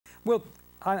Well,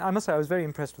 I must say I was very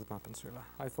impressed with Mapensula.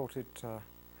 I thought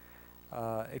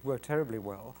it worked terribly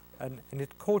well, and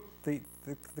it caught the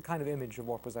kind of image of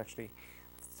what was actually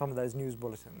some of those news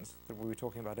bulletins that we were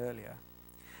talking about earlier.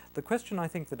 The question I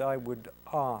think that I would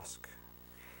ask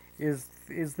is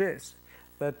this,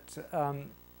 that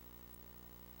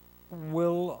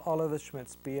will Oliver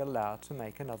Schmitz be allowed to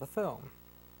make another film?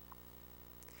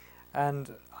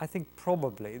 And I think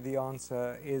probably the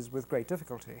answer is with great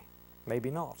difficulty,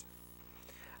 maybe not.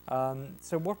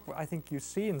 So what I think you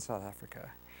see in South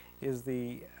Africa is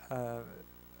the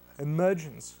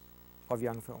emergence of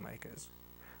young filmmakers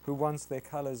who, once their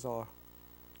colours are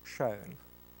shown,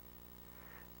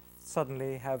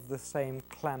 suddenly have the same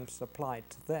clamps applied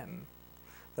to them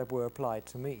that were applied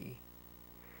to me.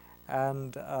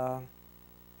 And,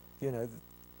 you know,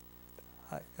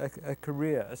 a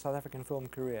career, a South African film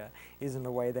career, is in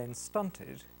a way then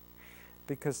stunted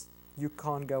because you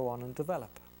can't go on and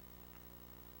develop.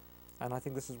 And I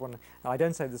think this is one. I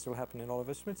don't say this will happen in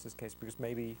Oliver Schmitz's case because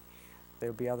maybe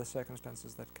there will be other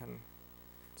circumstances that can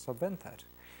subvent that.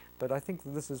 But I think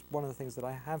that this is one of the things that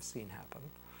I have seen happen,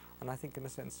 and I think in a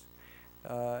sense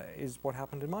is what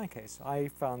happened in my case. I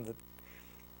found that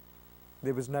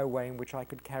there was no way in which I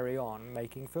could carry on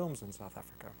making films in South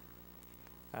Africa.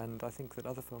 And I think that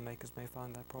other filmmakers may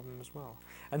find that problem as well.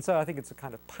 And so I think it's a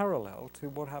kind of parallel to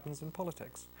what happens in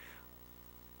politics.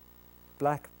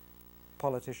 Black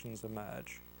politicians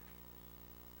emerge,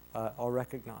 are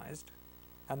recognized,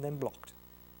 and then blocked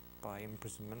by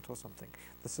imprisonment or something.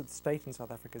 The state in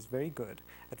South Africa is very good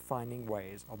at finding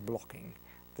ways of blocking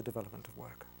the development of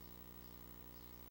work.